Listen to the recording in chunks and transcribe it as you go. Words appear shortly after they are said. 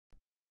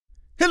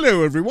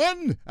Hello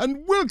everyone,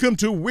 and welcome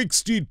to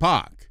Wicksteed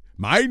Park.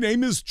 My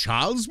name is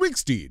Charles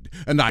Wicksteed,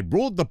 and I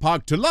brought the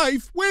park to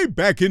life way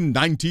back in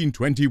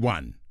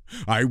 1921.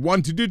 I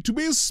wanted it to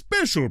be a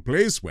special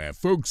place where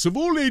folks of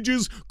all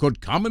ages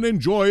could come and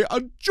enjoy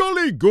a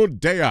jolly good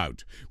day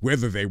out,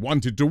 whether they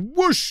wanted to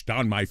whoosh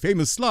down my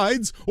famous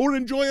slides or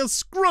enjoy a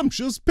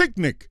scrumptious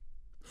picnic.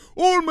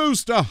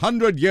 Almost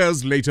 100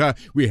 years later,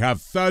 we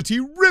have 30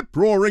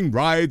 rip-roaring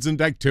rides and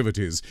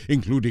activities,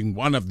 including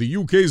one of the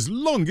UK's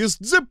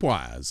longest zip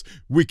wires,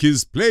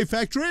 Wicky's Play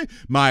Factory,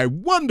 my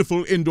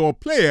wonderful indoor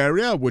play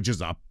area, which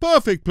is a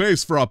perfect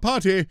place for a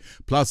party,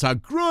 plus a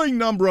growing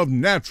number of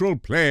natural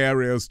play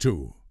areas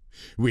too.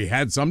 We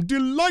had some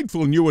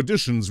delightful new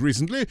additions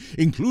recently,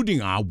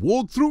 including our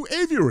walk-through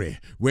aviary,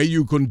 where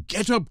you can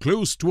get up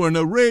close to an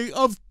array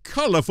of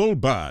colourful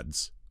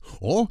birds.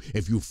 Or,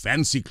 if you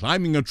fancy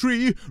climbing a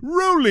tree,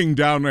 rolling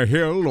down a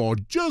hill, or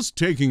just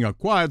taking a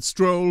quiet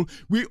stroll,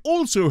 we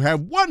also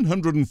have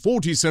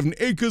 147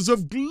 acres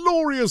of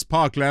glorious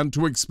parkland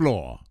to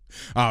explore.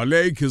 Our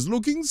lake is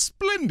looking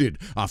splendid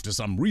after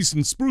some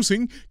recent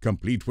sprucing,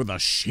 complete with a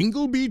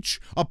shingle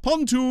beach, a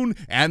pontoon,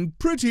 and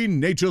pretty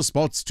nature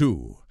spots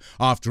too.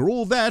 After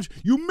all that,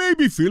 you may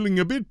be feeling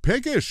a bit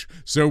peckish,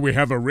 so we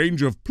have a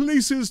range of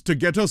places to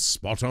get a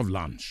spot of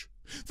lunch.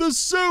 There's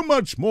so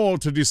much more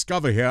to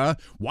discover here,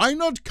 why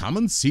not come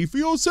and see for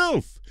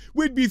yourself?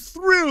 We'd be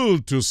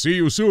thrilled to see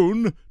you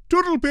soon.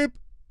 Toodle pip!